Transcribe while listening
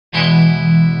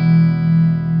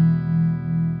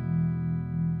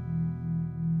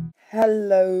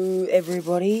Hello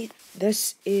everybody,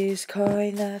 this is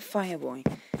Kai the Fireboy,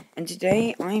 and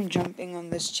today I'm jumping on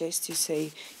this chest to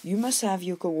say you must have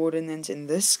your coordinates in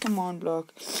this command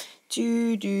block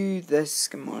to do this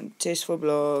command. Test for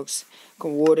blocks,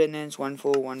 coordinates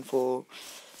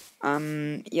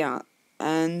 1414, yeah,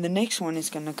 and the next one is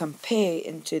gonna compare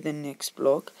into the next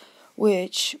block,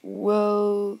 which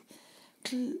will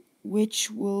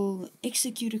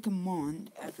execute a command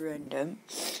at random,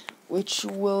 which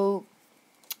will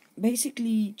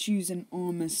basically choose an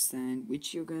armor stand,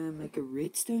 which you're going to make a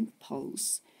redstone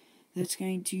pulse that's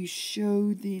going to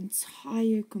show the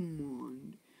entire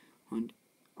command. And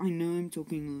I know I'm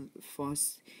talking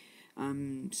fast,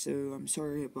 so I'm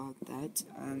sorry about that.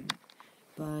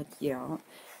 But yeah,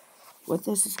 what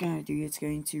this is going to do, it's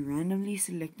going to randomly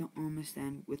select the armor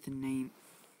stand with the name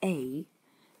A,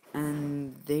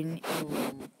 and then it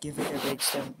will give it a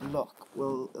redstone block.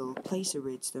 Well, it'll place a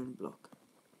redstone block,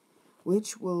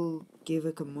 which will give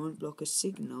a command block a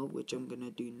signal, which I'm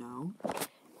gonna do now,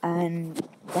 and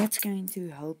that's going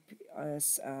to help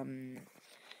us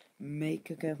make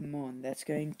a command that's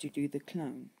going to do the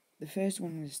clone. The first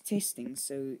one was testing,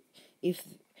 so if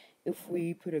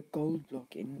we put a gold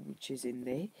block in, which is in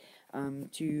there,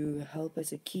 to help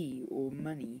as a key or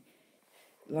money,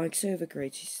 like server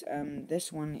crates,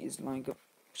 this one is like a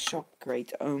shop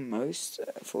crate almost,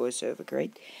 for a server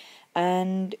crate,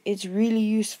 and it's really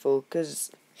useful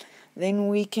because then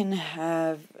we can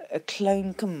have a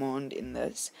clone command in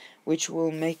this, which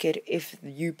will make it, if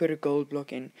you put a gold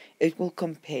block in, it will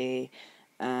compare,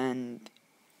 and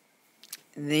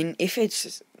then if it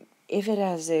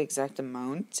has the exact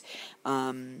amount,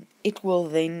 it will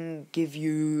then give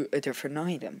you a different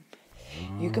item.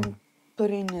 You can put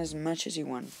in as much as you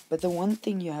want, but the one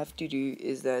thing you have to do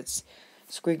is that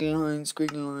squiggly line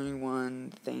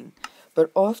one thing. But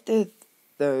after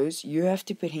those, you have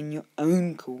to put in your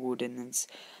own coordinates.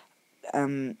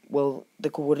 Well, the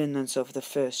coordinates of the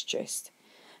first chest.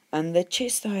 And the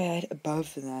chest I had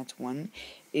above that one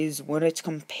is what it's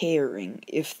comparing.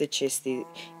 If the chest you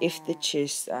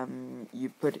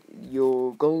put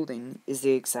your gold in is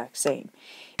the exact same.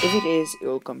 If it is, it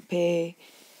will compare,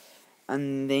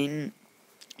 and then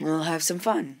we'll have some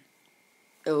fun.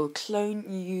 It will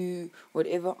clone you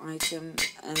whatever item,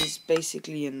 and it's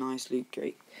basically a nice loot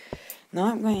crate.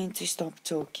 Now I'm going to stop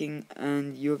talking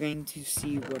and you're going to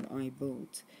see what I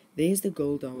built. There's the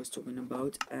gold I was talking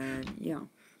about, and yeah.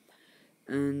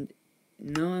 And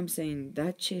now I'm saying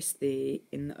that chest there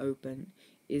in the open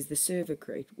is the server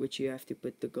crate, which you have to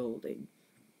put the gold in.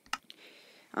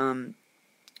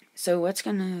 So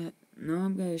now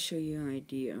I'm gonna show you an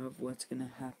idea of what's gonna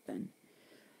happen.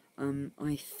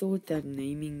 I thought that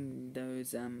naming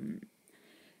those in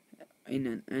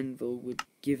an anvil would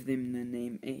give them the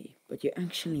name A, but you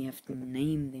actually have to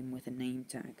name them with a name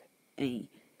tag A.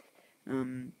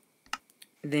 Then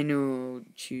it'll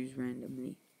choose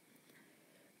randomly.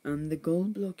 The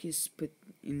gold block is put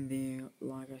in there,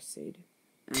 like I said,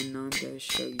 and now I'm going to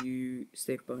show you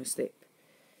step by step.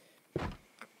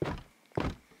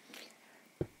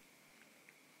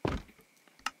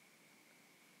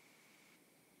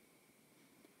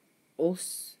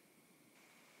 Also,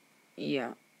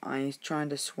 yeah, I tried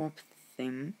to swap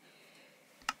them,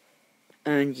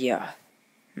 and yeah,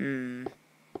 3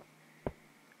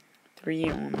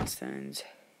 armor stands.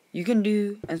 You can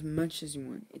do as much as you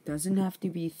want. It doesn't have to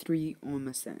be 3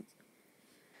 armor stands.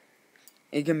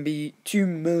 It can be 2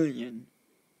 million,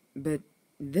 but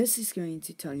this is going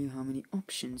to tell you how many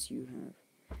options you have.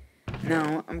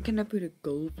 Now, I'm gonna put a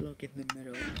gold block in the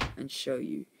middle and show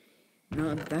you.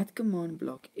 Now, that command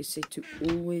block is set to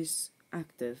always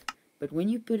active, but when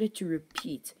you put it to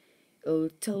repeat, it'll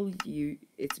tell you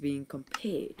it's being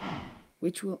compared,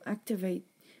 which will activate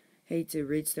a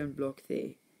redstone block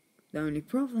there. The only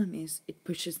problem is it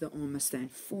pushes the armor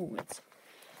stand forwards.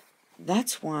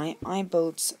 That's why I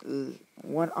built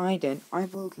what I did. I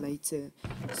built later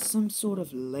some sort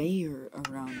of layer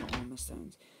around the armor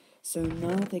stands, so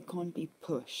now they can't be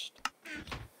pushed.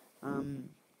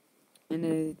 And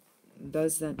it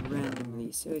does that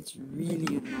randomly, so it's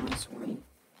really a nice way.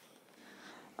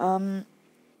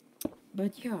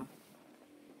 But yeah.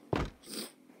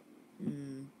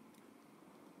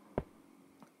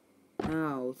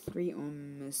 Now, 3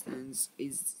 armor stands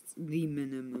is the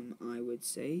minimum, I would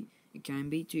say. It can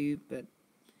be 2, but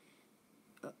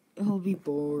it'll be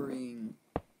boring.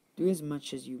 Do as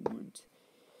much as you want.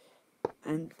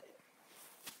 And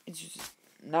it's just,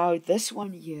 now this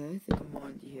one here, the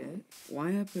command here,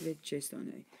 why I put a chest on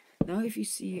it. Now if you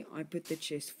see I put the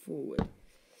chest forward,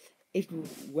 it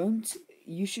won't,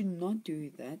 you should not do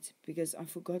that, because I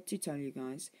forgot to tell you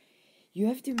guys, you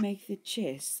have to make the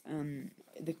chest,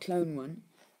 the clone one,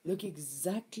 look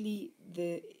exactly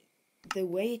the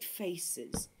way it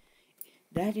faces.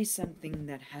 That is something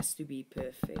that has to be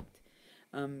perfect.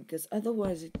 Because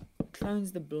otherwise it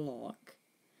clones the block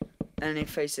and it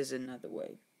faces another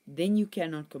way. Then you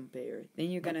cannot compare it. Then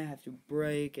you're gonna have to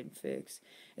break and fix.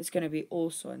 It's gonna be all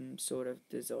some sort of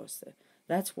disaster.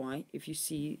 That's why if you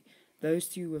see those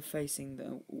two were facing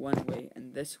the one way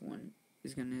and this one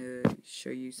is gonna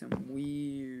show you some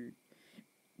weird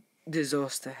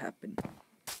disaster happen.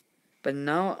 But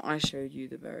now I showed you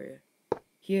the barrier.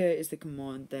 Here is the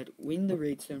command that when the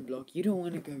redstone block, you don't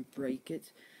want to go break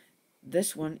it.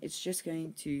 This one, it's just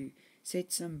going to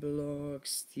set some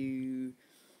blocks to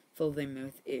fill them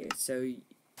with air, so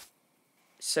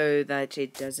that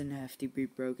it doesn't have to be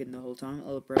broken the whole time.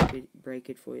 It'll break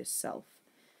it for yourself.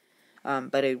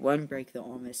 But it won't break the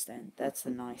armor stand. That's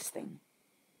the nice thing.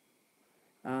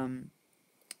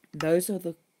 Those are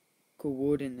the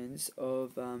coordinates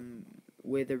of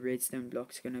where the redstone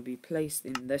block's gonna be placed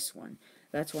in this one.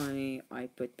 That's why I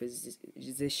put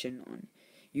position on.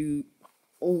 You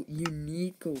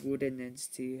need coordinates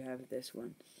to have this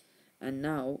one. And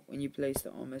now when you place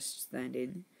the armor stand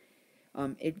in,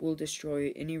 it will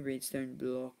destroy any redstone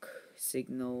block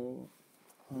signal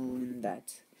on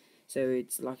that. So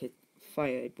it's like a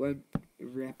fire. It won't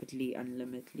rapidly,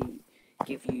 unlimitedly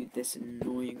give you this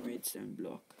annoying redstone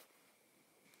block.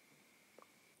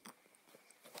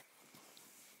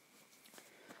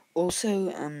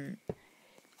 Also,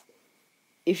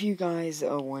 if you guys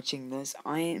are watching this,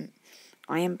 I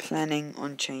am planning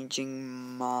on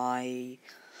changing my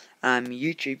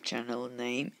YouTube channel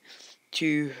name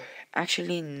to,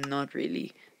 actually not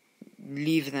really,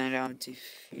 leave that out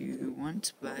if you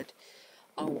want, but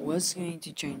I was going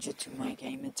to change it to my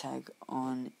gamer tag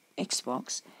on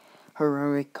Xbox,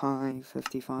 Heroic Kai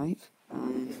 55,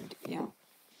 and yeah.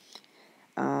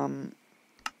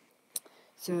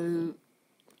 So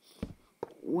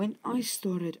when I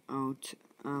started out,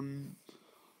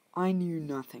 I knew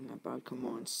nothing about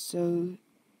commands, so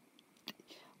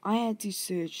I had to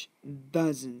search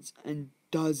dozens and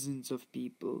dozens of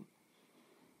people.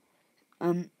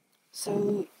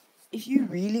 So if you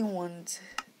really want,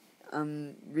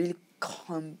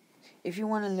 if you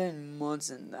want to learn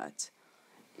mods and that,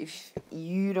 if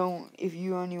you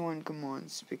only want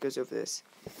commands because of this,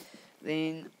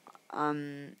 then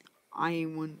I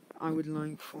would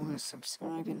like for a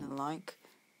subscribe and a like,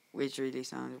 which really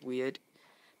sounds weird,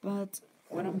 but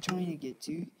what I'm trying to get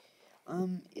to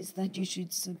is that you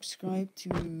should subscribe to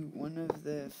one of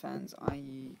the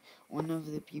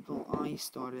people I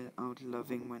started out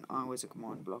loving when I was a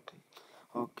command block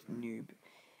hawk noob,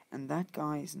 and that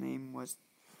guy's name was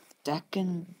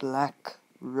Dakin Black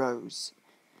Rose.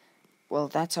 Well,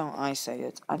 that's how I say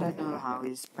it. I don't know how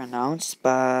it's pronounced,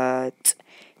 but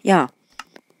yeah.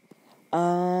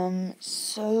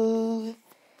 So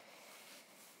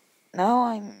now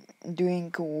I'm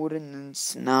doing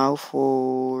coordinates now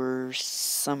for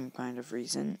some kind of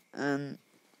reason, and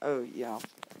oh yeah,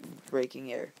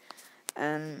 breaking air,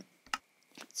 and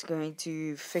it's going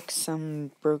to fix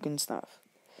some broken stuff.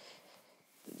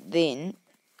 Then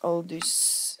I'll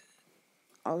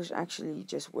actually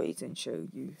just wait and show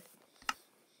you.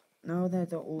 Now that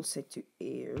they're all set to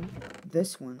air,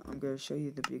 this one I'm going to show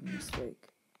you the big mistake.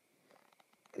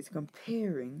 It's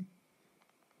comparing,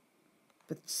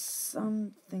 but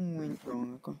something went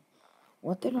wrong.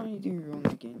 What did I do wrong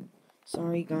again?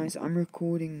 Sorry guys, I'm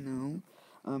recording now.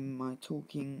 My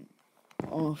talking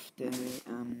after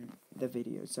the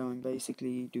video, so I'm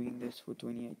basically doing this for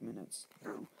 28 minutes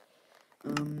now.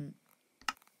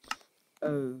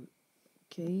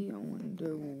 Okay, I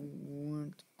wonder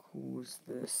what caused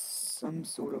this. Some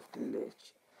sort of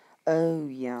glitch. Oh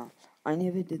yeah, I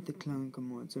never did the clone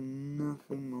command, so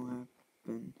nothing will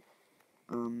happen.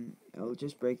 I'll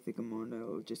just break the command.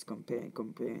 I'll just compare.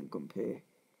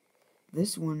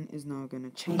 This one is now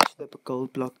gonna change the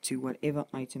gold block to whatever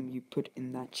item you put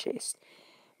in that chest,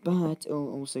 but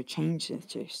it'll also change the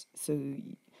chest. So,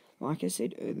 like I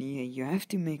said earlier, you have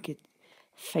to make it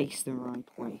face the right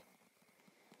way.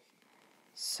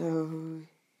 So,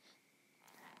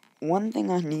 one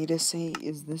thing I need to say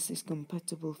is this is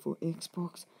compatible for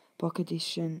Xbox, Pocket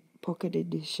Edition,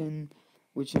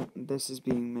 which this is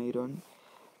being made on,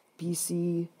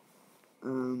 PC,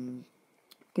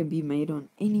 can be made on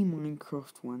any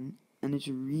Minecraft one, and it's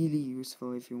really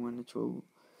useful if you want to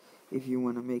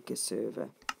make a server.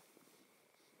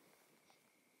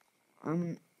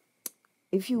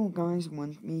 If you guys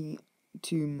want me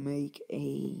to make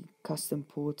a custom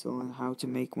portal and how to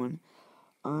make one,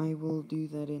 I will do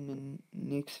that in the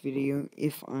next video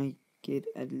if I get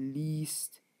at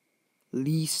least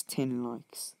 10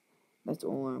 likes. That's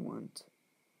all I want.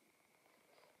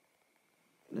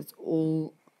 That's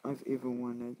all I've ever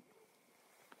wanted.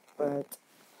 But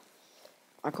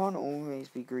I can't always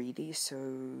be greedy, so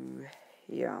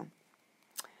yeah.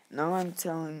 Now I'm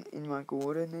telling in my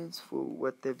coordinates for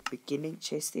what the beginning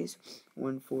chest is,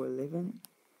 1 4 11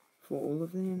 for all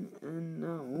of them, and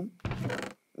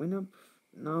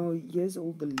now here's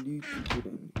all the loot you put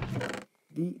in.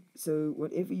 So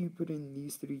whatever you put in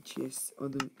these 3 chests, or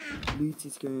the loot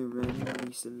is going to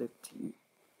randomly select you.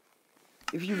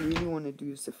 If you really want to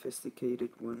do a sophisticated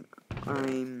one,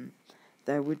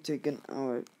 that would take an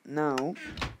hour. Now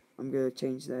I'm going to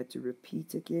change that to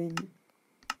repeat again.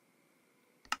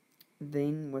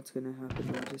 Then what's going to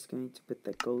happen, I'm just going to put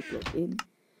the gold block in,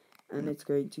 and it's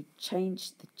going to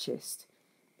change the chest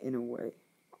in a way.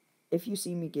 If you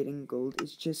see me getting gold,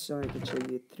 it's just so I can show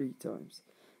you it 3 times.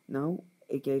 Now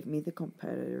it gave me the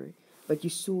comparator, but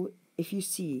if you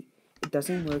see, it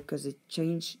doesn't work because it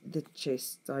changed the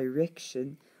chest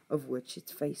direction of which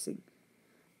it's facing,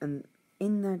 and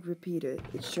in that repeater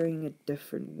it's showing a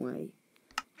different way.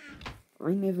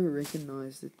 I never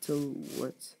recognized it till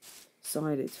what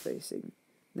side it's facing.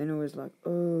 Then it was like,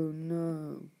 oh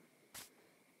no.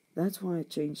 That's why I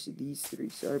changed to these 3,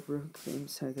 so I broke them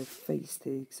so they face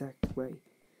the exact way.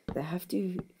 They have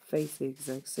to face the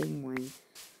exact same way,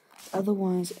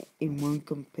 otherwise it won't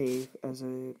compare as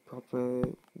a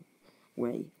proper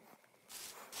way.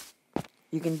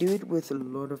 You can do it with a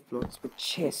lot of blocks, but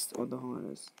chests are the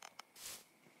hardest.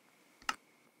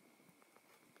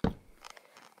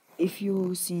 If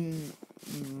you're seeing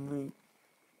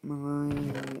my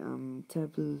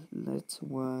tablet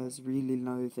was really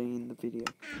low there in the video,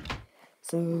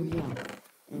 so yeah.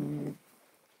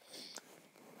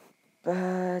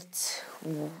 But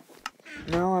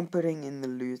now I'm putting in the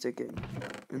loot again,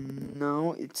 and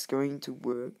now it's going to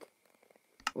work.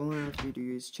 All I have to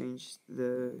do is change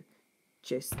the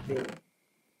chest there.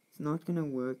 It's not gonna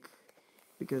work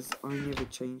because I never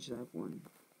changed that one.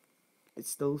 It's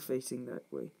still facing that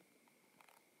way.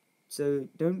 So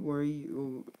don't worry,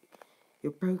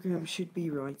 your program should be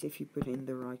right if you put in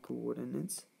the right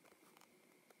coordinates.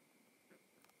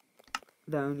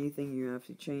 The only thing you have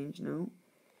to change now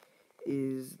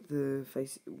is the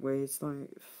where it's like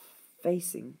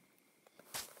facing.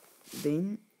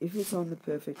 Then if it's on the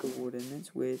perfect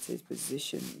coordinates where it says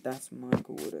position, that's my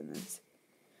coordinates.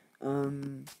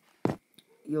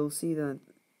 You'll see that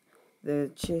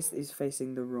the chest is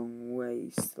facing the wrong way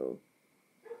still.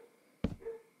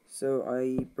 So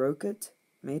I broke it,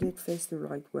 made it face the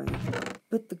right way,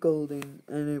 put the gold in,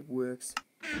 and it works.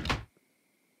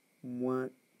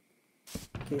 What?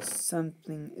 Okay,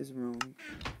 something is wrong.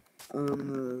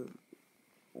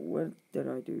 What did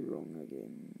I do wrong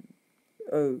again?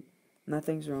 Oh,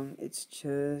 nothing's wrong. It's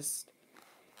just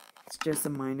a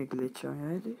minor glitch I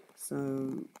had.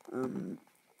 So,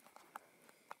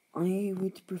 I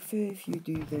would prefer if you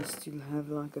do this to have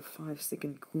like a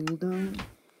 5-second cooldown,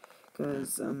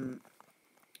 because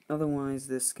otherwise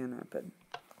this can happen.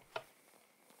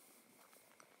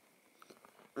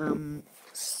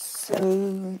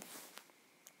 So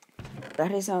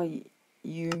that is how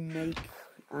you make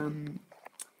a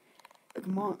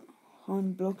command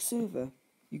on block server.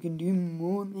 You can do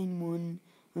more than one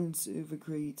on server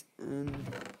create, and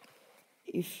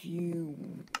if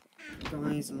you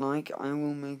guys like, I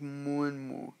will make more and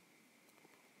more.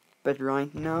 But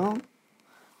right now,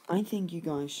 I think you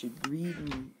guys should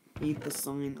read the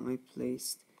sign I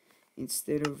placed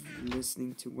instead of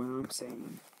listening to what I'm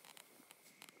saying.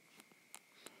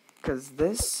 Because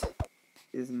this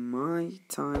is my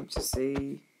time to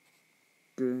say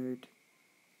goodbye.